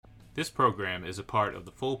This program is a part of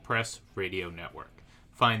the Full Press Radio Network.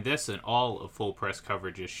 Find this and all of Full Press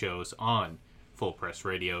Coverage's shows on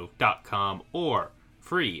fullpressradio.com or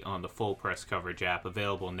free on the Full Press Coverage app,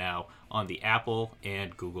 available now on the Apple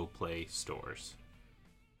and Google Play stores.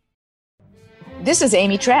 This is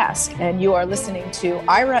Amy Trask, and you are listening to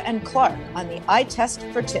Ira and Clark on the Eye Test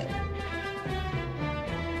for Two.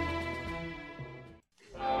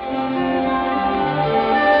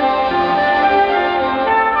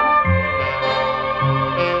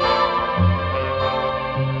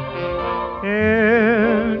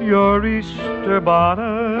 In your Easter bonnet,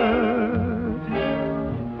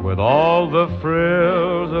 with all the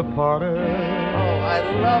frills upon it. I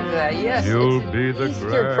love that. Yes, You'll it's be the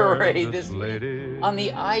Easter parade grandest this lady on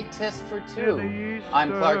the Eye Test for Two. I'm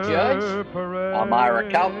Clark Judge. I'm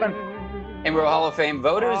Ira Kaufman. And we're Hall of Fame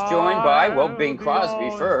voters, joined by, well, Bing Crosby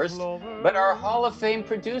first, but our Hall of Fame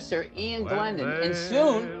producer, Ian Glendon. And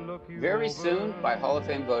soon, very soon, by Hall of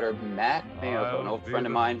Fame voter Matt Maiocco, an old friend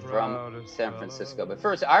of mine from San Francisco. But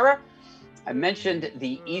first, Ira, I mentioned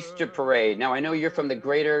the Easter parade. Now, I know you're from the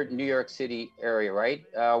greater New York City area, right?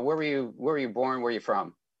 Where were you born? Where are you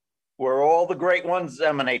from? Where all the great ones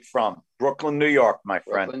emanate from. Brooklyn, New York, my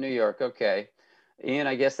friend. Brooklyn, New York. Okay. Ian,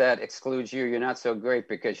 I guess that excludes you. You're not so great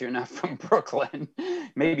because you're not from Brooklyn.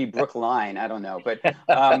 Maybe Brookline. I don't know. But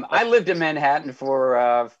I lived in Manhattan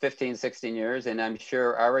for 15, 16 years. And I'm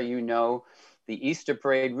sure, Ira, you know, the Easter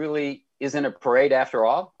parade really isn't a parade after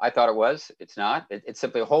all. I thought it was. It's not. It's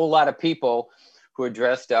simply a whole lot of people who are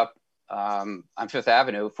dressed up on Fifth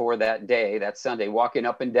Avenue for that day, that Sunday, walking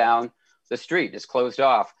up and down the street. It's closed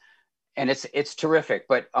off. And it's terrific.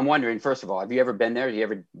 But I'm wondering, first of all, have you ever been there? Have you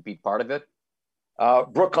ever be part of it?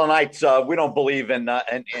 Brooklynites, we don't believe in the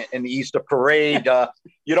Easter parade.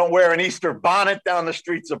 You don't wear an Easter bonnet down the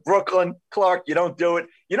streets of Brooklyn, Clark. You don't do it.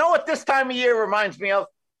 You know what this time of year reminds me of?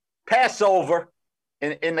 Passover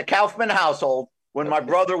in the Kaufman household, when my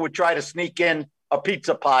brother would try to sneak in a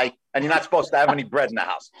pizza pie, and you're not supposed to have any bread in the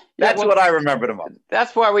house. That's what I remember the most.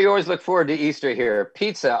 That's why we always look forward to Easter here.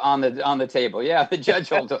 Pizza on the table. Yeah, the judge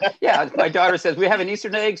holds. Yeah, my daughter says, we having Easter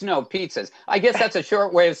eggs? No, pizzas. I guess that's a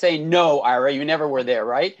short way of saying no, Ira. You never were there,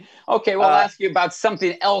 right? Okay, well, I'll ask you about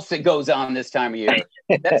something else that goes on this time of year.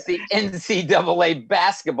 That's the NCAA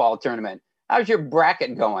basketball tournament. How's your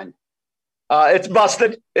bracket going? It's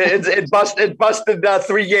busted. It busted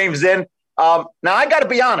 3 games in. Now, I got to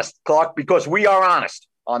be honest, Clark, because we are honest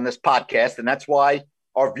on this podcast, and that's why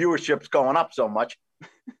our viewership's going up so much.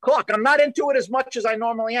 Clark, I'm not into it as much as I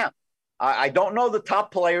normally am. I don't know the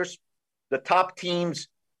top players, the top teams,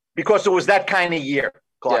 because it was that kind of year,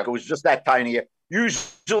 Clark. Yeah. It was just that kind of year.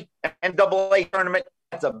 Usually, NCAA tournament,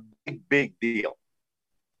 that's a big, big deal.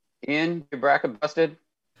 Ian, your bracket busted?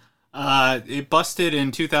 It busted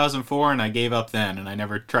in 2004, and I gave up then, and I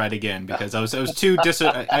never tried again because I was too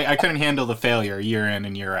I couldn't handle the failure year in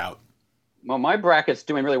and year out. Well, my bracket's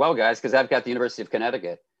doing really well, guys, because I've got the University of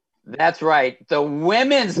Connecticut. That's right, the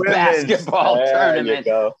women's basketball tournament.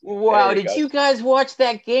 Wow, did you guys watch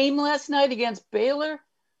that game last night against Baylor?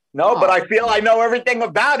 No, but I feel I know everything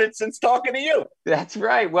about it since talking to you. That's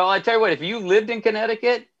right. Well, I tell you what, if you lived in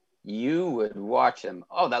Connecticut, you would watch them.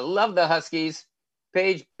 Oh, I love the Huskies.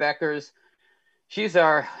 Paige Beckers, she's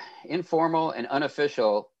our informal and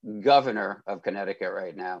unofficial governor of Connecticut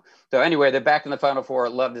right now. So anyway, they're back in the Final Four.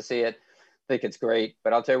 Love to see it. Think it's great.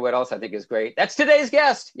 But I'll tell you what else I think is great. That's today's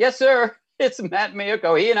guest. Yes, sir. It's Matt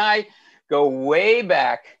Maiocco. He and I go way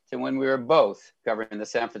back to when we were both covering the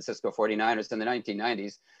San Francisco 49ers in the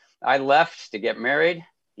 1990s. I left to get married.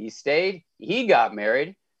 He stayed. He got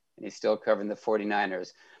married. And he's still covering the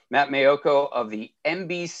 49ers. Matt Maiocco of the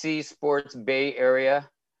NBC Sports Bay Area.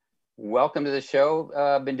 Welcome to the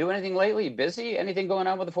show. Been doing anything lately? Busy? Anything going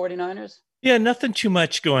on with the 49ers? Yeah, nothing too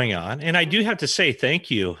much going on. And I do have to say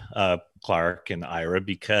thank you, Clark and Ira,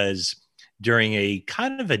 because during a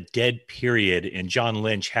kind of a dead period and John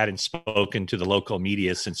Lynch hadn't spoken to the local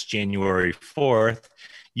media since January 4th,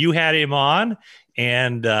 you had him on.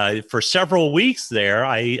 And for several weeks there,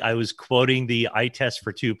 I was quoting the Eye Test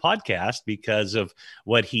for Two podcast because of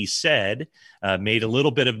what he said, made a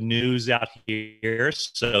little bit of news out here.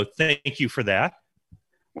 So thank you for that.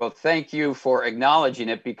 Well, thank you for acknowledging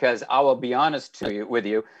it, because I will be honest with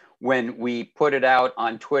you, when we put it out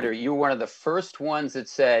on Twitter, you were one of the first ones that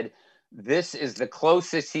said, this is the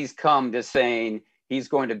closest he's come to saying he's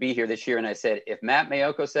going to be here this year. And I said, if Matt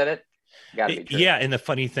Maiocco said it, got to be true. Yeah, and the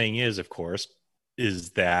funny thing is, of course,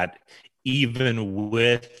 is that even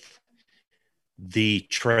with the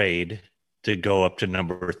trade to go up to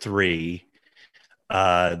number 3,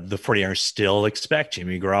 the 49ers still expect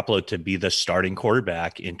Jimmy Garoppolo to be the starting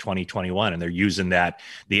quarterback in 2021. And they're using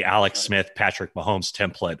the Alex Smith, Patrick Mahomes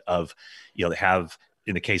template of, they have,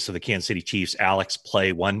 in the case of the Kansas City Chiefs, Alex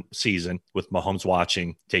play one season with Mahomes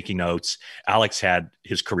watching, taking notes. Alex had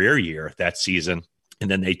his career year that season, and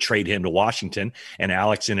then they trade him to Washington, and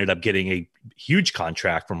Alex ended up getting a huge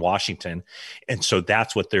contract from Washington. And so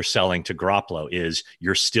that's what they're selling to Garoppolo is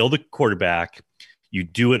you're still the quarterback. You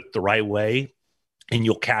do it the right way, and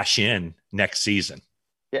you'll cash in next season.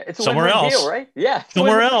 Yeah, it's a somewhere win-win else, deal, right? Yeah,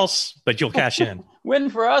 somewhere else, but you'll cash in. Win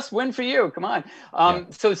for us, win for you. Come on.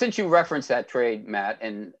 So since you referenced that trade, Matt,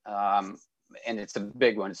 and it's a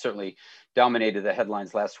big one, it certainly dominated the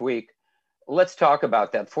headlines last week. Let's talk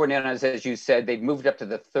about that. 49ers, as you said, they've moved up to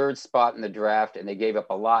the third spot in the draft, and they gave up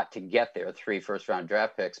a lot to get there, 3 first-round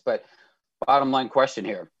draft picks. But bottom line question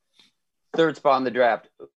here, third spot in the draft,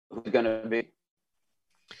 who's going to be?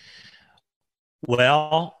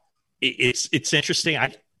 Well, it's interesting.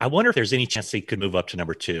 I wonder if there's any chance they could move up to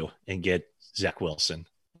number 2 and get Zach Wilson.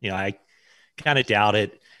 I kind of doubt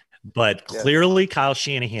it, but clearly Kyle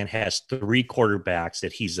Shanahan has 3 quarterbacks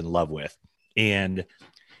that he's in love with. And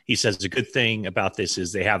he says the good thing about this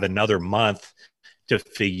is they have another month to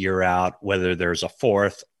figure out whether there's a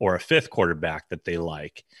 4th or a 5th quarterback that they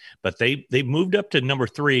like. But they moved up to number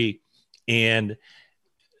 3, and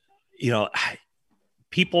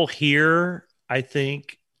people here, I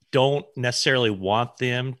think, don't necessarily want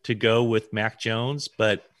them to go with Mac Jones,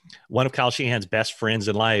 but one of Kyle Shanahan's best friends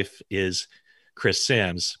in life is Chris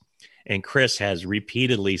Sims. And Chris has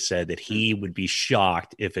repeatedly said that he would be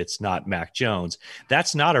shocked if it's not Mac Jones.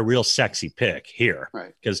 That's not a real sexy pick here,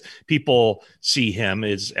 right? Because people see him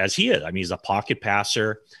as he is. I mean, he's a pocket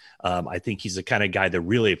passer. I think he's the kind of guy that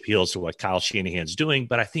really appeals to what Kyle Shanahan's doing.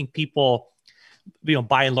 But I think people,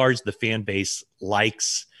 by and large, the fan base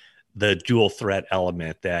likes the dual threat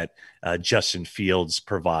element that Justin Fields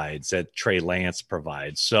provides, that Trey Lance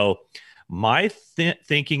provides. So my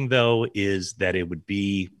thinking, though, is that it would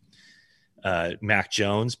be Mac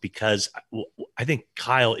Jones, because I think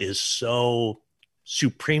Kyle is so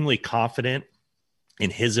supremely confident in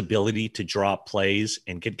his ability to draw plays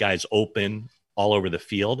and get guys open all over the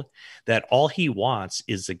field that all he wants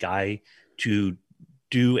is the guy to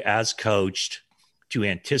do as coached, to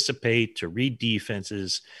anticipate, to read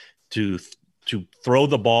defenses, to throw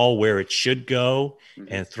the ball where it should go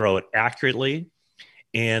and throw it accurately.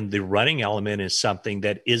 And the running element is something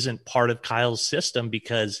that isn't part of Kyle's system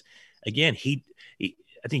because, again,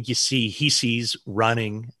 I think he sees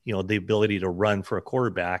running, the ability to run for a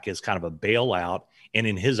quarterback as kind of a bailout. And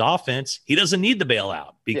in his offense, he doesn't need the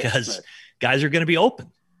bailout because guys are going to be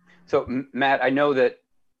open. So, Matt, I know that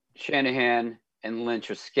Shanahan and Lynch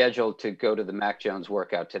are scheduled to go to the Mac Jones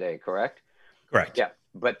workout today, correct? Correct. Yeah,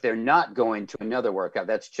 but they're not going to another workout.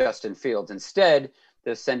 That's Justin Fields. Instead,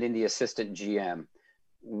 they're sending the assistant GM.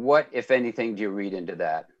 What, if anything, do you read into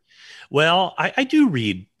that? Well, I do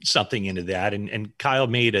read something into that. And Kyle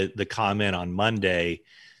made the comment on Monday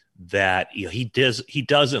that he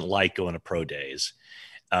doesn't like going to pro days.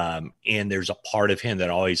 And there's a part of him that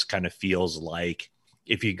always kind of feels like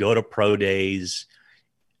if you go to pro days,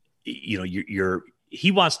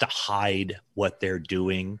 he wants to hide what they're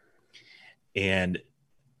doing. And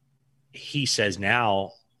he says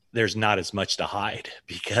now there's not as much to hide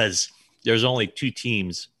because there's only 2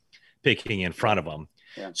 teams picking in front of them.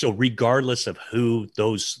 Yeah. So regardless of who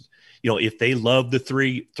those, if they love the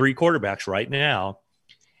three quarterbacks right now,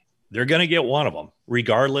 they're going to get one of them,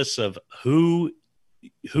 regardless of who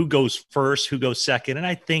goes first, who goes second. And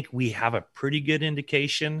I think we have a pretty good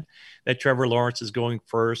indication that Trevor Lawrence is going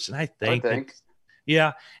first. And I think.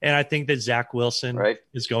 And I think that Zach Wilson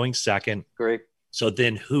is going second. Great. So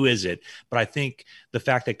then who is it? But I think the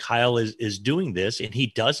fact that Kyle is doing this and he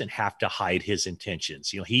doesn't have to hide his intentions.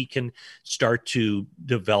 He can start to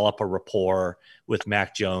develop a rapport with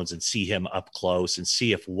Mac Jones and see him up close and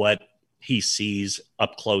see if what he sees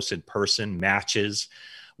up close in person matches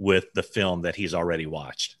with the film that he's already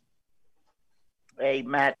watched. Hey,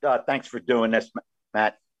 Matt, thanks for doing this,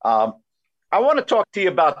 Matt. I want to talk to you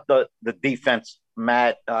about the defense,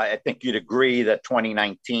 Matt. I think you'd agree that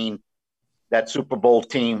 2019, that Super Bowl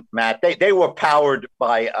team, Matt, they were powered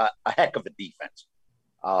by a heck of a defense.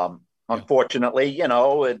 Unfortunately,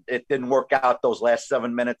 it didn't work out those last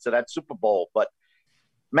 7 minutes of that Super Bowl. But,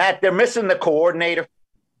 Matt, they're missing the coordinator.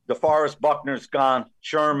 DeForest Buckner's gone.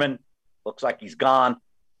 Sherman looks like he's gone.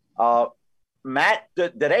 Matt, do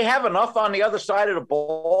they have enough on the other side of the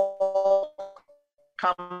ball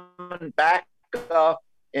coming back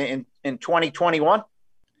in 2021?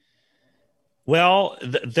 Well,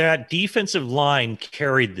 that defensive line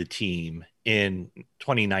carried the team in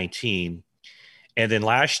 2019. And then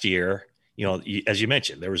last year, as you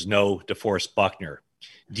mentioned, there was no DeForest Buckner.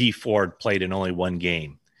 Dee Ford played in only one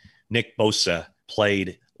game. Nick Bosa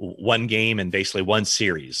played one game and basically one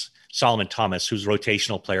series. Solomon Thomas, who's a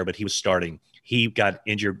rotational player, but he was starting. He got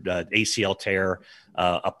injured, ACL tear,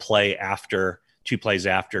 two plays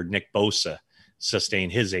after Nick Bosa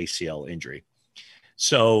sustained his ACL injury.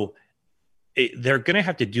 So they're going to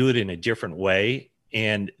have to do it in a different way.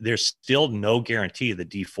 And there's still no guarantee that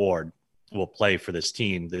Dee Ford will play for this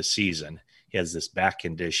team this season. He has this back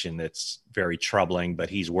condition that's very troubling, but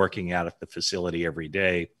he's working out at the facility every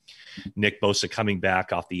day. Nick Bosa coming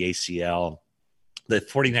back off the ACL. The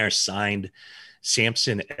 49ers signed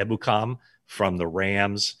Samson Ebukam from the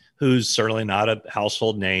Rams, who's certainly not a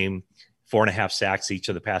household name, 4.5 sacks each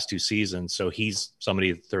of the past 2 seasons. So he's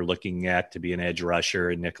somebody that they're looking at to be an edge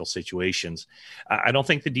rusher in nickel situations. I don't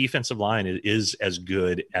think the defensive line is as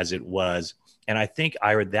good as it was. And I think,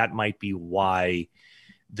 Ira, that might be why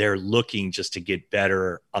they're looking just to get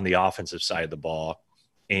better on the offensive side of the ball.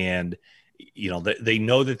 And, they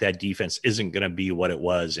know that defense isn't going to be what it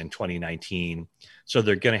was in 2019. So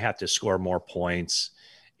they're going to have to score more points.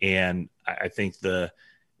 And I think the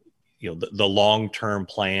long-term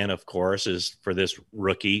plan, of course, is for this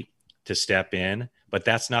rookie to step in, but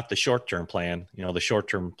that's not the short-term plan. The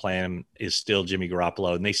short-term plan is still Jimmy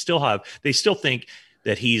Garoppolo, and they still think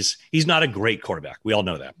that he's not a great quarterback. We all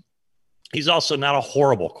know that. He's also not a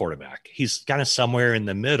horrible quarterback. He's kind of somewhere in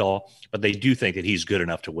the middle, but they do think that he's good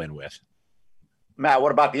enough to win with. Matt,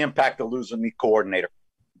 what about the impact of losing the coordinator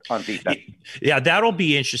on defense? Yeah, that'll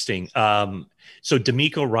be interesting. So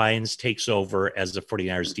DeMeco Ryans takes over as the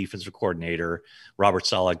 49ers defensive coordinator. Robert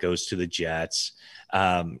Saleh goes to the Jets.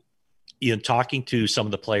 Talking to some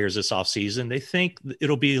of the players this offseason, they think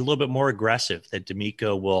it'll be a little bit more aggressive, that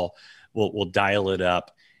DeMeco will dial it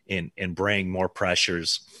up and bring more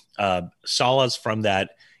pressures. Saleh's from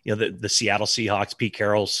that, the Seattle Seahawks, Pete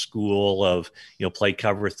Carroll's school of, play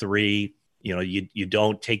cover 3. You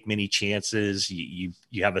don't take many chances. You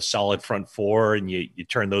have a solid front 4 and you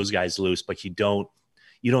turn those guys loose, but you don't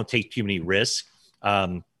take too many risks.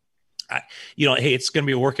 Hey, it's going to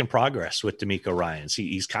be a work in progress with DeMeco Ryans.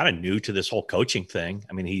 He's kind of new to this whole coaching thing.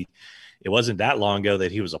 I mean, it wasn't that long ago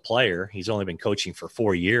that he was a player. He's only been coaching for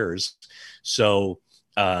 4 years. So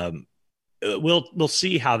we'll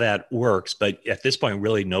see how that works. But at this point,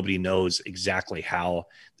 really nobody knows exactly how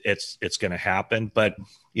it's going to happen. But,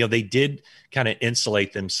 they did kind of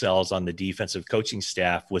insulate themselves on the defensive coaching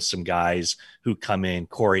staff with some guys who come in,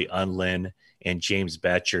 Corey Unlin and James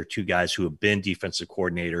Betcher, 2 guys who have been defensive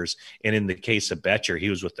coordinators. And in the case of Betcher, he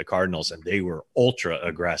was with the Cardinals and they were ultra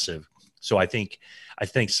aggressive. So I think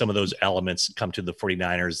some of those elements come to the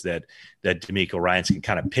 49ers that DeMeco Ryans can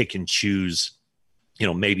kind of pick and choose,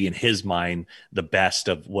 maybe in his mind, the best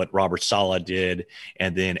of what Robert Saleh did,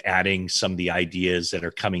 and then adding some of the ideas that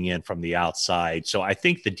are coming in from the outside. So I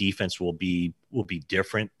think the defense will be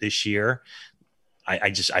different this year. I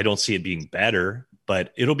don't see it being better,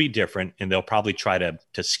 but it'll be different, and they'll probably try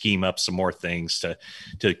to scheme up some more things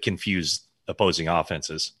to confuse opposing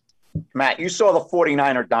offenses. Matt, you saw the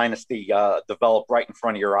 49er dynasty develop right in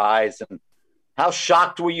front of your eyes. And how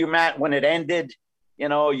shocked were you, Matt, when it ended?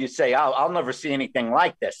 You say, I'll never see anything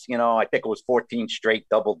like this. I think it was 14 straight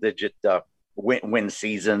double-digit win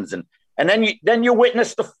seasons. And then you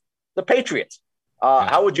witnessed the Patriots.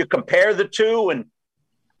 How would you compare the two?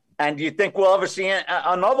 And do you think we'll ever see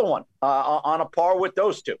another one on a par with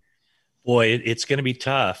those two? Boy, it's going to be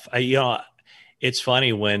tough. It's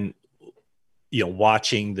funny when,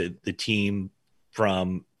 watching the team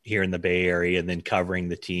from here in the Bay Area and then covering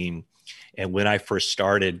the team. And when I first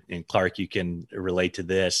started, and Clark, you can relate to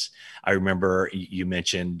this, I remember you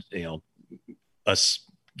mentioned, us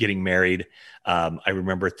getting married. I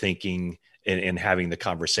remember thinking and having the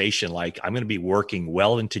conversation, like, I'm going to be working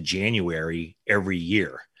well into January every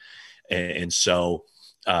year. And so,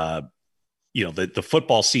 the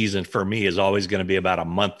football season for me is always going to be about a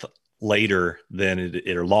month later than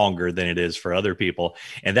it or longer than it is for other people.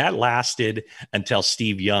 And that lasted until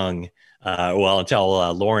Steve Young,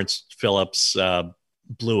 until Lawrence Phillips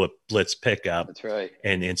blew a blitz pickup. That's right.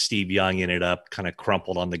 And Steve Young ended up kind of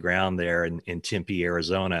crumpled on the ground there in Tempe,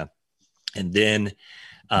 Arizona. And then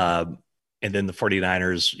the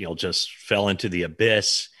 49ers, just fell into the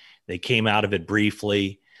abyss. They came out of it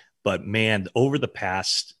briefly. But, man, over the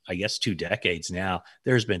past, I guess, 2 decades now,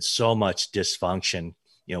 there's been so much dysfunction,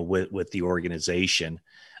 with the organization.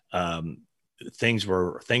 Things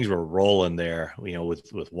were rolling there,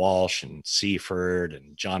 with Walsh and Seifert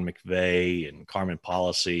and John McVay and Carmen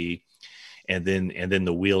Policy. and then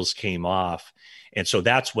the wheels came off. And so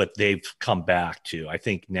that's what they've come back to. I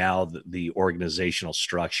think now the organizational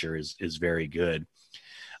structure is very good.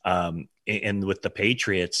 And with the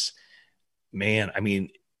Patriots, man, I mean,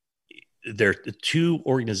 they're the two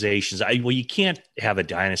organizations. You can't have a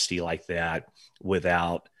dynasty like that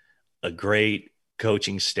without a great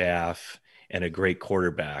coaching staff and a great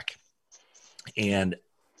quarterback. And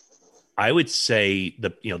I would say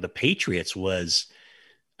the Patriots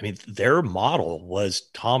their model was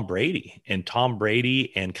Tom Brady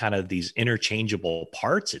and kind of these interchangeable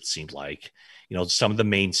parts. It seemed like, some of the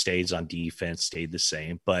mainstays on defense stayed the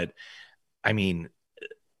same, but I mean,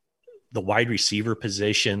 the wide receiver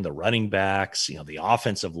position, the running backs, the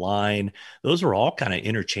offensive line, those were all kind of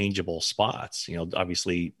interchangeable spots.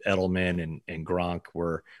 Obviously Edelman and Gronk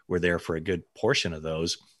were there for a good portion of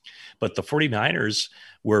those, but the 49ers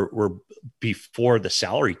were before the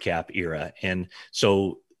salary cap era. And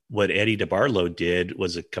so what Eddie DeBartolo did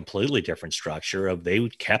was a completely different structure of they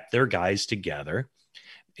kept their guys together,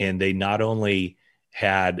 and they not only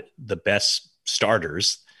had the best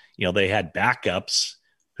starters, they had backups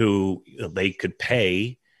who they could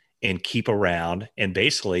pay and keep around. And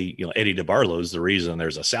basically, Eddie DeBartolo is the reason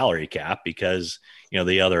there's a salary cap, because,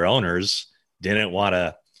 the other owners didn't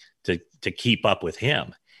want to keep up with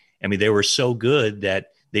him. I mean, they were so good that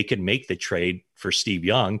they could make the trade for Steve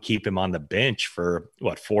Young, keep him on the bench for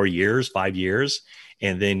 5 years,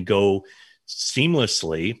 and then go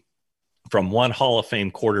seamlessly from one Hall of Fame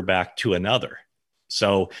quarterback to another.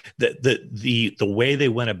 So the way they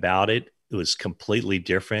went about it was completely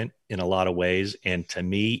different in a lot of ways. And to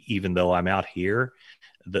me, even though I'm out here,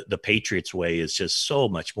 the Patriots way is just so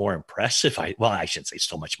much more impressive. I shouldn't say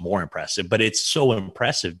so much more impressive, but it's so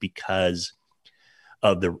impressive because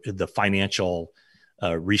of the financial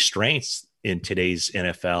restraints in today's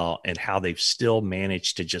NFL, and how they've still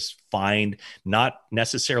managed to just find not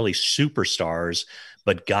necessarily superstars,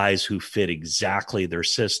 but guys who fit exactly their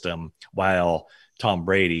system, while Tom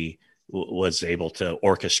Brady was able to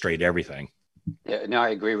orchestrate everything. Yeah, no, I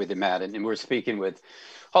agree with you, Matt. And we're speaking with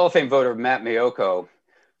Hall of Fame voter Matt Maiocco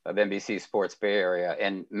of NBC Sports Bay Area.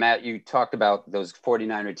 And Matt, you talked about those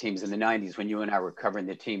 49er teams in the 90s when you and I were covering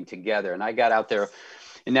the team together. And I got out there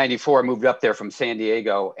in 94, moved up there from San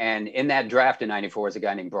Diego. And in that draft in 94 was a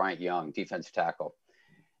guy named Bryant Young, defensive tackle.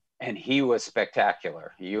 And he was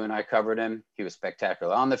spectacular. You and I covered him. He was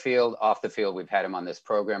spectacular on the field, off the field. We've had him on this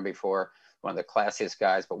program before. One of the classiest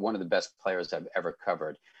guys, but one of the best players I've ever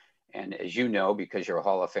covered. And as you know, because you're a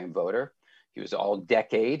Hall of Fame voter, he was all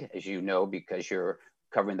decade, as you know, because you're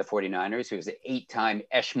covering the 49ers. He was an 8-time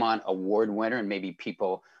Eshmont Award winner, and maybe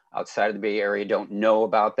people outside of the Bay Area don't know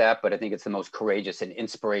about that, but I think it's the most courageous and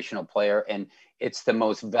inspirational player, and it's the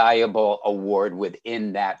most valuable award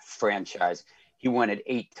within that franchise. He won it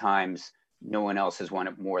 8 times. No one else has won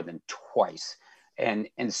it more than twice. And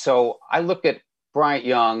so I look at Bryant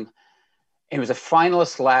Young, and he was a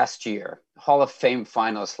finalist last year, Hall of Fame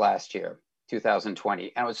finalist last year,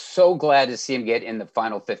 2020. And I was so glad to see him get in the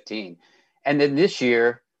final 15. And then this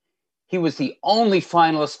year, he was the only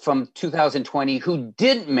finalist from 2020 who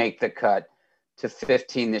didn't make the cut to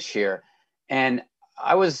 15 this year. And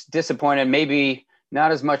I was disappointed, maybe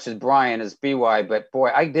not as much as Brian, as BY, but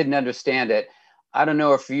boy, I didn't understand it. I don't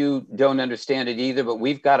know if you don't understand it either, but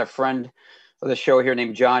we've got a friend of the show here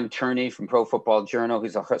named John Turney from Pro Football Journal.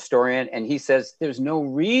 He's a historian, and he says there's no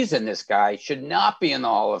reason this guy should not be in the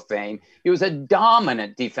Hall of Fame. He was a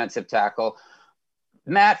dominant defensive tackle.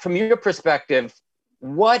 Matt, from your perspective,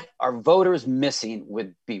 what are voters missing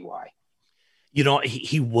with BY?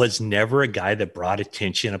 He was never a guy that brought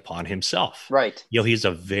attention upon himself. Right. He's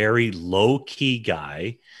a very low key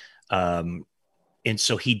guy. And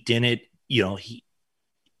so he didn't, he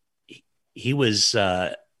was,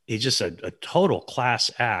 he's just a total class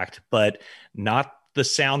act, but not the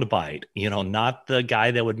soundbite, not the guy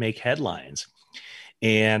that would make headlines.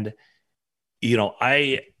 And,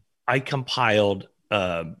 I compiled,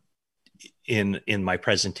 in my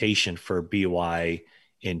presentation for BY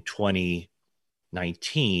in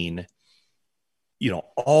 2019,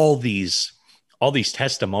 all these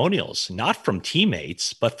testimonials, not from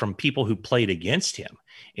teammates, but from people who played against him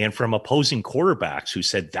and from opposing quarterbacks who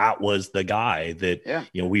said that was the guy that,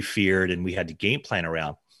 we feared and we had to game plan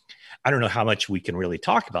around. I don't know how much we can really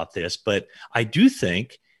talk about this, but I do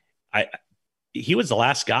think he was the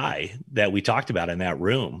last guy that we talked about in that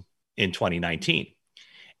room in 2019.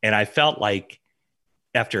 And I felt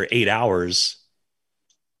after 8 hours,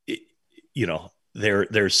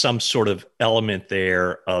 there's some sort of element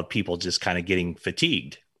there of people just kind of getting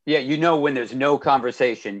fatigued. Yeah. When there's no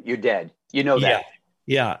conversation, you're dead. That.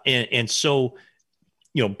 Yeah. And so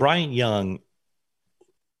Bryant Young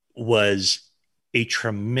was a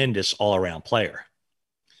tremendous all-around player.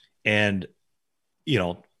 And,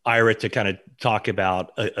 Ira, to kind of talk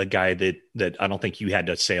about a guy that I don't think you had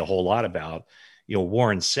to say a whole lot about,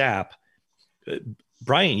 Warren Sapp.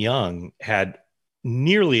 Bryant Young had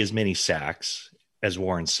nearly as many sacks as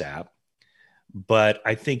Warren Sapp, but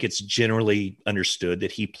I think it's generally understood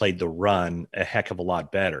that he played the run a heck of a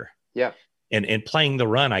lot better. Yeah. And playing the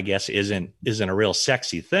run, I guess, isn't a real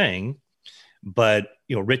sexy thing, but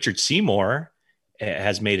Richard Seymour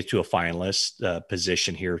has made it to a finalist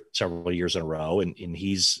position here several years in a row, and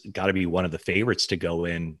he's got to be one of the favorites to go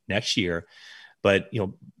in next year. But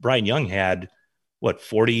Bryant Young had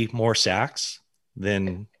 40 more sacks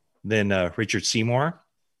than Richard Seymour.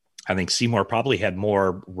 I think Seymour probably had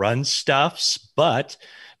more run stuffs, but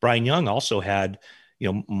Bryant Young also had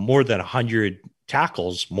more than 100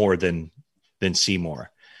 tackles more than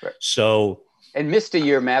Seymour. Right. So, and missed a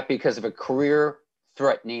year, Matt, because of a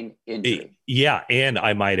career-threatening injury. Yeah, and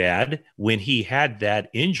I might add, when he had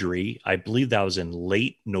that injury, I believe that was in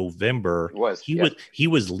late November. He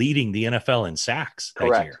was leading the NFL in sacks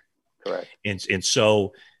that year. Correct. And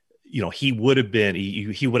so, he would have been.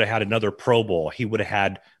 He would have had another Pro Bowl. He would have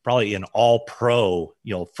had probably an All-Pro,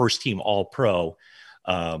 first team All-Pro.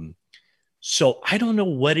 So I don't know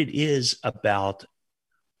what it is about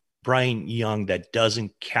Bryant Young that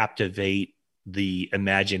doesn't captivate the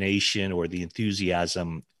imagination or the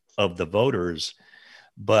enthusiasm of the voters.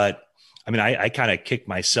 But I mean, I kind of kicked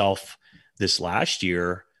myself this last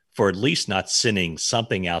year for at least not sending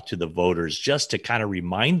something out to the voters just to kind of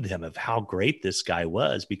remind them of how great this guy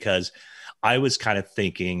was, because I was kind of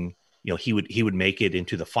thinking, he would make it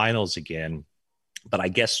into the finals again. But I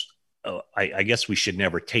guess we should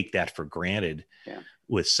never take that for granted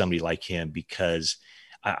with somebody like him, because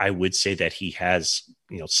I would say that he has,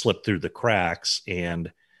 slipped through the cracks,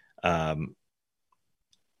 and I'm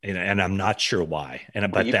not sure why.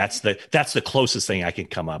 But that's the closest thing I can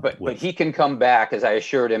come up with. But he can come back, as I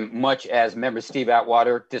assured him, much as, remember, Steve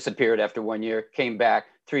Atwater disappeared after 1 year, came back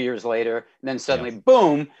 3 years later, and then suddenly,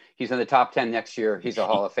 boom, he's in the top 10 next year. He's a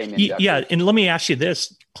Hall of Fame inductee. Yeah, and let me ask you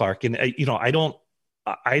this, Clark, and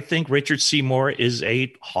I think Richard Seymour is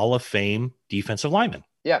a Hall of Fame defensive lineman.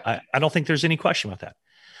 Yeah, I don't think there's any question about that.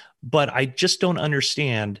 But I just don't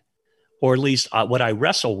understand, or at least what I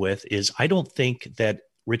wrestle with is, I don't think that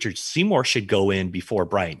Richard Seymour should go in before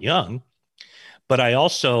Bryant Young, but I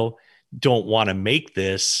also don't want to make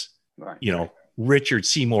this, Richard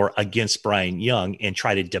Seymour against Bryant Young and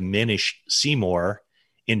try to diminish Seymour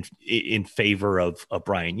in favor of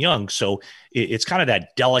Bryant Young. So it's kind of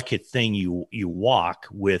that delicate thing you walk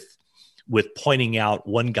with pointing out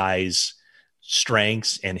one guy's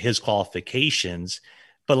strengths and his qualifications.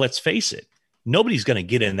 But let's face it, nobody's going to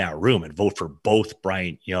get in that room and vote for both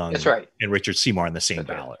Bryant Young and Richard Seymour on the same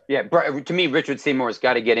ballot. Yeah, to me, Richard Seymour's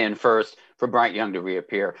got to get in first for Bryant Young to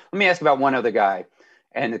reappear. Let me ask about one other guy,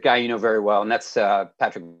 and the guy you know very well, and that's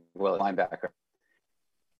Patrick Willis, linebacker.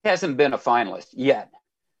 He hasn't been a finalist yet,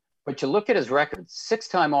 but you look at his record: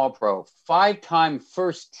 6-time All-Pro, 5-time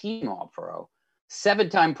first-team All-Pro,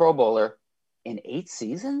 7-time Pro Bowler in 8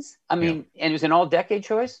 seasons. I mean, and he was an all-decade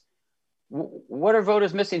choice. What are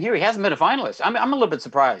voters missing here? He hasn't been a finalist. I'm a little bit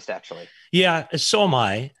surprised, actually. Yeah, so am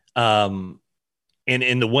I. And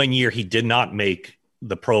in the 1 year he did not make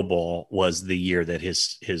the Pro Bowl was the year that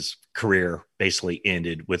his career basically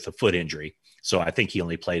ended with a foot injury. So I think he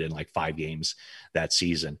only played in like 5 games that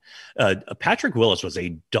season. Patrick Willis was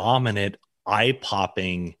a dominant,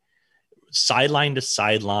 eye-popping, sideline to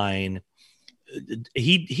sideline.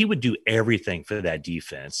 He would do everything for that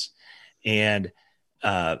defense. And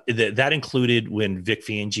that included when Vic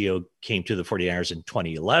Fangio came to the 49ers in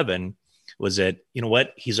 2011, was that,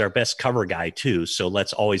 he's our best cover guy too. So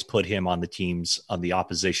let's always put him on the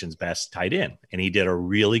opposition's best tight end. And he did a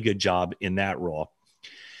really good job in that role.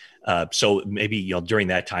 So maybe, during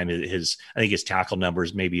that time, I think his tackle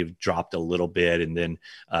numbers maybe have dropped a little bit. And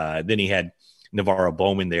then he had Navarro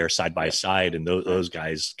Bowman there side by side. And those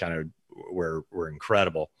guys kind of were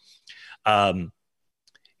incredible.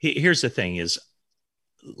 Here's the thing is,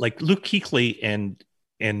 like, Luke Kuechly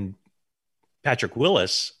and Patrick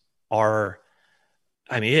Willis are,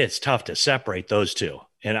 I mean, it's tough to separate those two.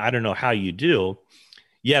 And I don't know how you do.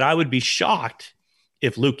 Yet I would be shocked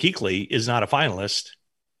if Luke Kuechly is not a finalist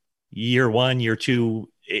year 1, year 2,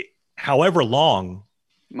 however long.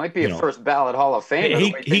 Might be a first ballot Hall of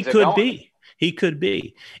Fame. He could be. He could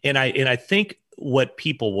be. And I think what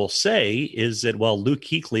people will say is that, well, Luke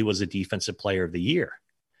Kuechly was a defensive player of the year.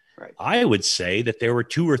 Right. I would say that there were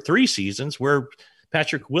 2 or 3 seasons where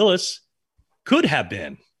Patrick Willis could have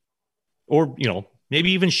been, or,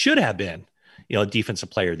 maybe even should have been, defensive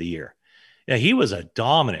player of the year. Yeah, he was a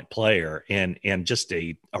dominant player and just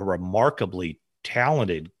a remarkably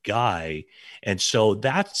talented guy. And so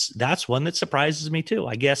that's one that surprises me too,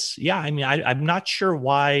 I guess. Yeah. I mean, I'm not sure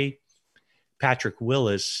why Patrick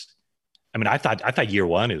Willis. I mean, I thought year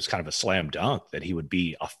one, it was kind of a slam dunk that he would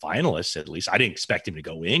be a finalist. At least I didn't expect him to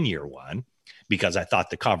go in year one, because I thought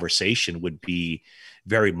the conversation would be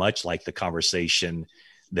very much like the conversation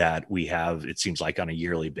that we have, it seems like, on a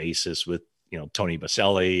yearly basis with, Tony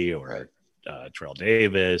Baselli or Terrell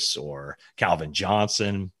Davis or Calvin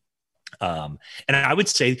Johnson. And I would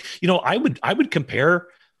say, I would compare,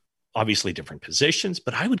 obviously different positions,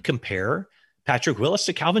 but I would compare Patrick Willis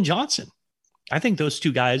to Calvin Johnson. I think those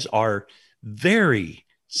two guys are very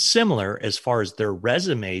similar as far as their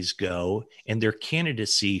resumes go and their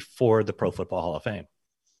candidacy for the Pro Football Hall of Fame.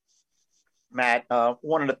 Matt,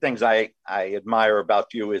 one of the things I admire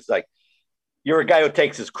about you is, like, you're a guy who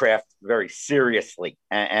takes his craft very seriously.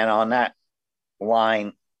 And on that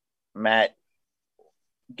line, Matt,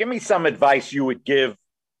 give me some advice you would give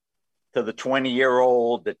to the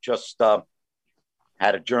 20-year-old that just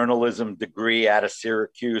had a journalism degree out of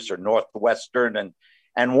Syracuse or Northwestern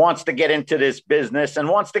and wants to get into this business and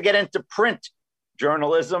wants to get into print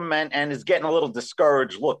journalism and is getting a little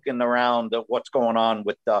discouraged looking around at what's going on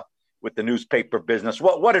with the newspaper business.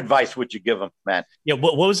 What advice would you give them, Matt? Yeah.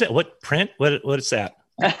 What was it? What print? What is that?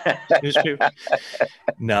 Newspaper?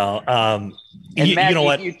 No. And Matt, you know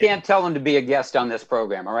what? You can't tell him to be a guest on this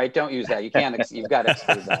program. All right. Don't use that. You can't, you've got to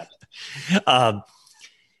exclude that.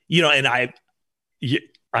 And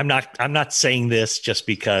I'm not saying this just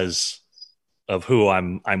because of who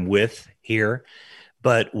I'm with here,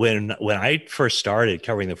 but when I first started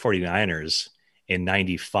covering the 49ers in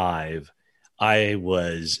 95, I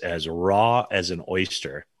was as raw as an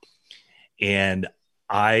oyster, and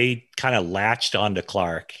I kind of latched onto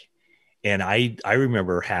Clark, and I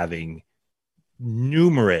remember having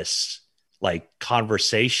numerous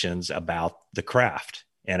conversations about the craft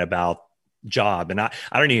and about job. And I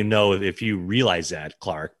don't even know if you realize that,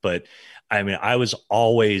 Clark, but I mean, I was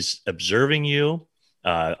always observing you.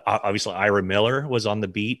 Obviously Ira Miller was on the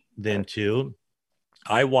beat then too.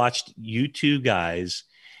 I watched you two guys,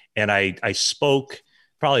 and I spoke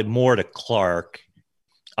probably more to Clark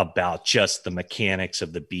about just the mechanics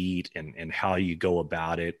of the beat and how you go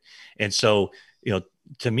about it. And so,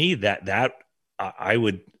 to me that I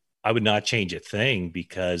would not change a thing,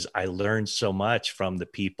 because I learned so much from the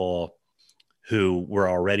people who were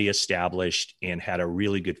already established and had a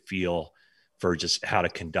really good feel for just how to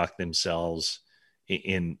conduct themselves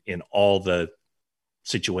in all the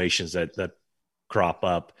situations that crop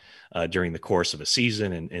up during the course of a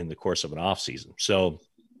season and in the course of an off season. So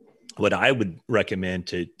what I would recommend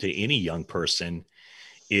to any young person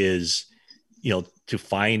is, to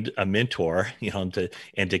find a mentor, and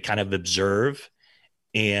to kind of observe,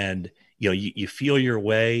 and, you feel your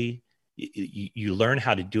way, you learn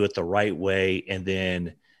how to do it the right way. And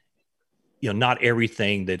then, not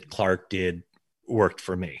everything that Clark did worked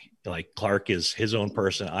for me. Like, Clark is his own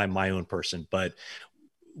person. I'm my own person, but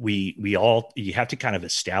you have to kind of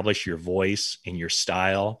establish your voice and your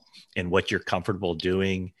style and what you're comfortable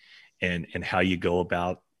doing and how you go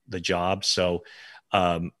about the job. So,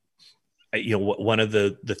 one of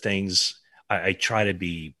the things I try to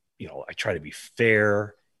be,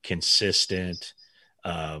 fair, consistent.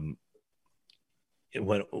 One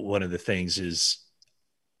of the things is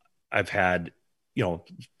I've had,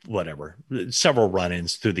 several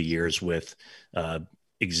run-ins through the years with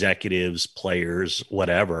executives, players,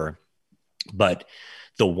 whatever. But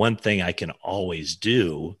the one thing I can always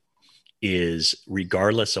do is,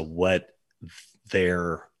 regardless of what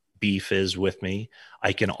their beef is with me,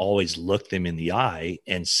 I can always look them in the eye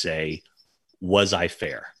and say, was I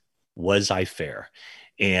fair? Was I fair?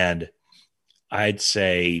 And I'd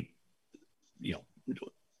say,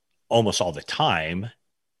 almost all the time,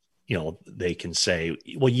 they can say,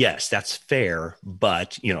 well, yes, that's fair,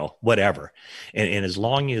 but, whatever. And as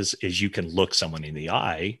long as you can look someone in the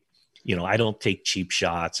eye, I don't take cheap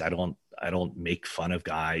shots. I don't make fun of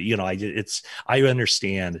guy. I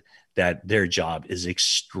understand that their job is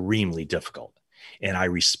extremely difficult, and I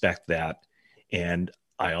respect that. And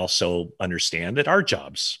I also understand that our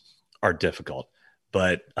jobs are difficult,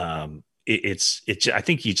 but it's I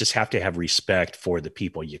think you just have to have respect for the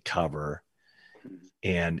people you cover,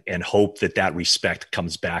 and hope that respect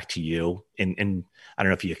comes back to you. And I don't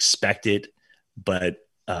know if you expect it, but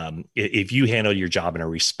if you handle your job in a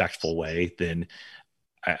respectful way, then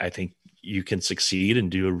I think you can succeed and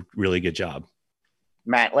do a really good job.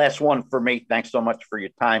 Matt, last one for me. Thanks so much for your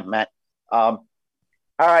time, Matt. I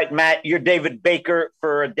All right, Matt, you're David Baker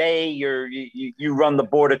for a day. You run the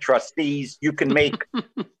board of trustees. You can make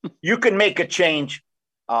a change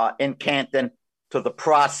in Canton to the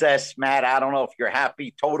process. Matt, I don't know if you're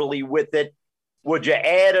happy totally with it. Would you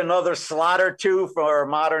add another slot or two for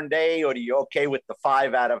modern day, or are you okay with the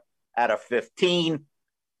 5 out of 15?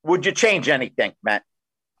 Would you change anything, Matt?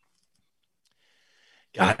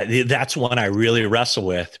 That's one I really wrestle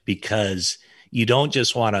with, because you don't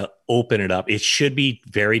just want to open it up. It should be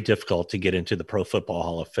very difficult to get into the Pro Football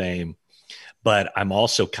Hall of Fame, but I'm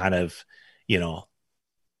also kind of,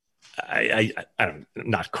 I'm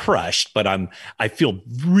not crushed, but I feel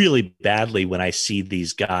really badly when I see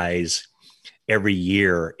these guys every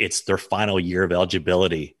year. It's their final year of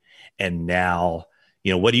eligibility, and now,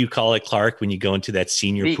 what do you call it, Clark, when you go into that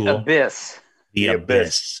senior pool? Abyss. The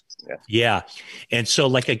abyss. Yeah. And so,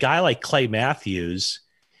 like a guy like Clay Matthews.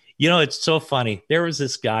 It's so funny. There was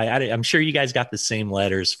this guy, I'm sure you guys got the same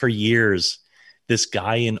letters for years. This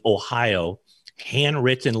guy in Ohio,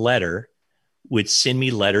 handwritten letter, would send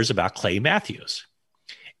me letters about Clay Matthews.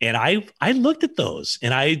 And I looked at those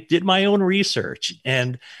and I did my own research.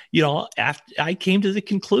 And, after I came to the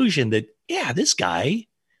conclusion that, this guy's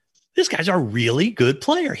a really good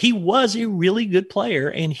player. He was a really good player,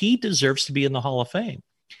 and he deserves to be in the Hall of Fame.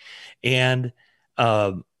 And,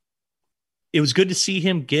 it was good to see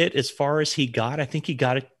him get as far as he got. I think he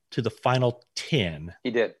got it to the final 10.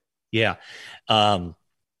 He did. Yeah.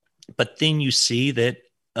 But then you see that,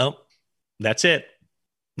 that's it.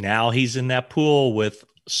 Now he's in that pool with,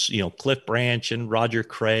 Cliff Branch and Roger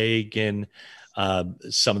Craig and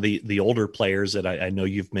some of the older players that I know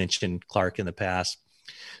you've mentioned, Clark, in the past.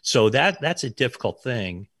 So that's a difficult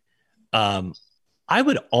thing. I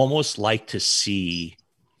would almost like to see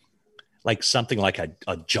like something like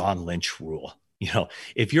a John Lynch rule.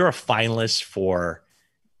 If you're a finalist for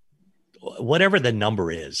whatever the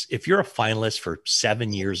number is, if you're a finalist for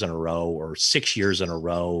 7 years in a row or 6 years in a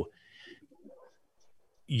row,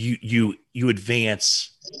 you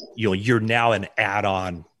advance, you're now an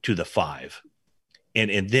add-on to the 5.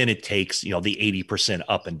 And then it takes, the 80%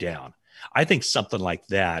 up and down. I think something like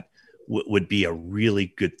that would be a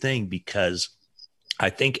really good thing, because I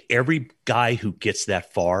think every guy who gets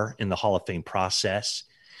that far in the Hall of Fame process,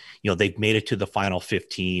 they've made it to the final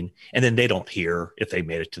 15, and then they don't hear if they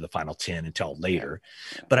made it to the final 10 until later.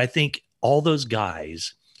 But I think all those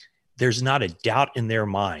guys, there's not a doubt in their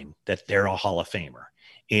mind that they're a Hall of Famer.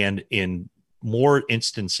 And in more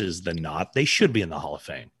instances than not, they should be in the Hall of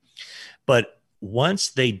Fame. But once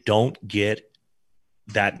they don't get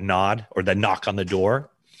that nod or the knock on the door,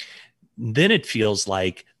 then it feels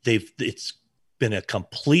like it's been a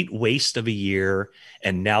complete waste of a year,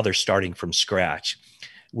 and now they're starting from scratch.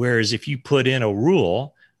 Whereas if you put in a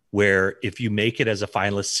rule where if you make it as a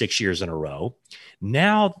finalist 6 years in a row,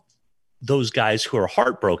 now those guys who are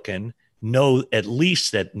heartbroken know at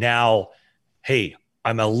least that now, hey,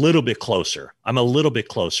 I'm a little bit closer. And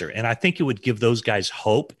I think it would give those guys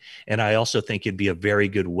hope. And I also think it'd be a very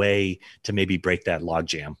good way to maybe break that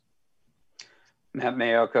logjam. Matt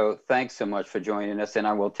Maiocco, thanks so much for joining us. And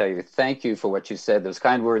I will tell you, thank you for what you said, those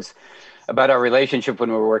kind words about our relationship when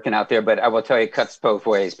we were working out there. But I will tell you, it cuts both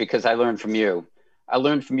ways, because I learned from you. I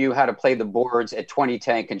learned from you how to play the boards at 20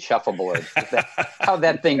 tank and shuffleboard. How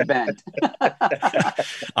that thing bent.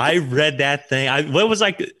 I read that thing.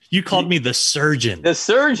 You called me the surgeon. The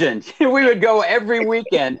surgeon. We would go every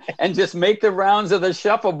weekend and just make the rounds of the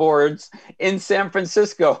shuffleboards in San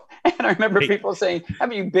Francisco. And I remember people saying,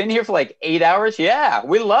 have you been here for like 8 hours? Yeah,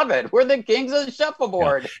 we love it. We're the kings of the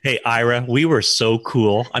shuffleboard. Hey, Ira, we were so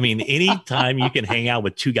cool. I mean, anytime you can hang out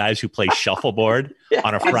with two guys who play shuffleboard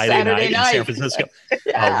on a Friday night in San Francisco,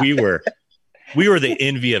 we were the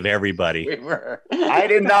envy of everybody. We were. I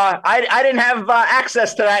didn't have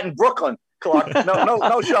access to that in Brooklyn, Clark.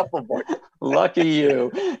 No shuffleboard. Lucky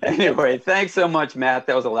you. Anyway, thanks so much, Matt.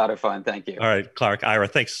 That was a lot of fun. Thank you. All right, Clark, Ira,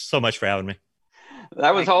 thanks so much for having me.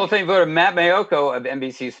 That was Hall of Fame voter Matt Maiocco of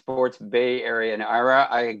NBC Sports Bay Area. And Ira,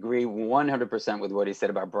 I agree 100% with what he said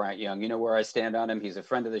about Bryant Young. You know where I stand on him. He's a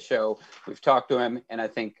friend of the show. We've talked to him, and I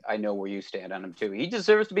think I know where you stand on him too. He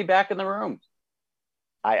deserves to be back in the room.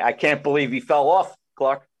 I can't believe he fell off,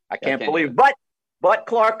 Clark. I can't believe. But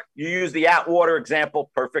Clark, you use the Atwater example,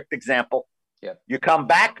 perfect example. Yeah. You come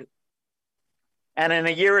back, and in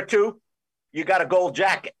a year or two, you got a gold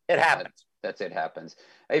jacket. It happens. That's it happens.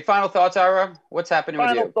 Hey, final thoughts, Ira? What's happening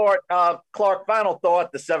with you? Clark, final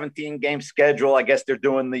thought, the 17-game schedule. I guess they're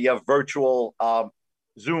doing the virtual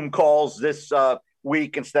Zoom calls this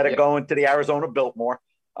week instead of going to the Arizona Biltmore.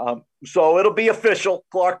 So it'll be official,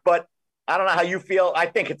 Clark, but I don't know how you feel. I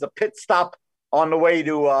think it's a pit stop on the way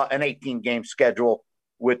to an 18-game schedule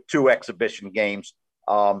with 2 exhibition games.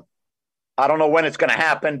 I don't know when it's going to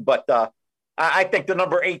happen, but I think the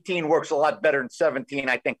number 18 works a lot better than 17.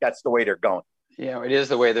 I think that's the way they're going. Yeah, it is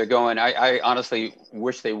the way they're going. I honestly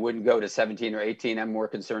wish they wouldn't go to 17 or 18. I'm more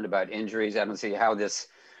concerned about injuries. I don't see how this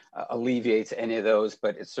alleviates any of those,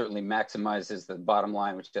 but it certainly maximizes the bottom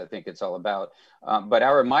line, which I think it's all about.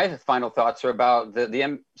 But my final thoughts are about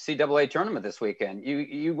the NCAA tournament this weekend.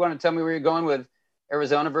 You want to tell me where you're going with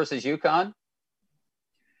Arizona versus UConn?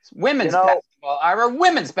 It's women's basketball, Ira.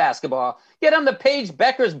 Women's basketball. Get on the Paige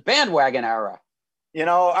Becker's bandwagon, Ira.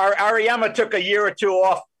 Ariema took a year or 2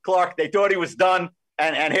 off, Clark. They thought he was done,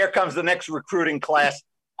 and here comes the next recruiting class.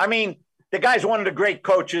 I mean, the guy's one of the great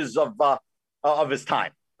coaches of his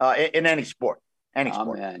time in any sport.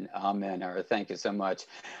 Amen, Ira. Thank you so much.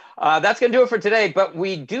 That's going to do it for today, but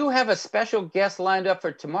we do have a special guest lined up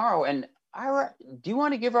for tomorrow. And Ira, do you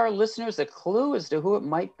want to give our listeners a clue as to who it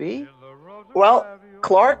might be? Well,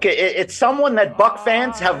 Clark, it's someone that Buck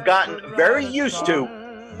fans have gotten very used to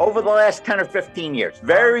over the last 10 or 15 years.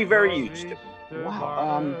 Very, very used to.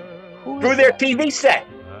 Wow. Through their TV set.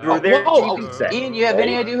 TV set. Ian, you have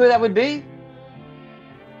any idea who that would be?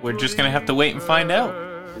 We're just going to have to wait and find out.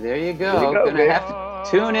 There you go. Going to have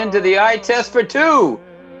to tune into the eye test for 2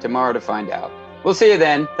 tomorrow to find out. We'll see you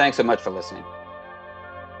then. Thanks so much for listening.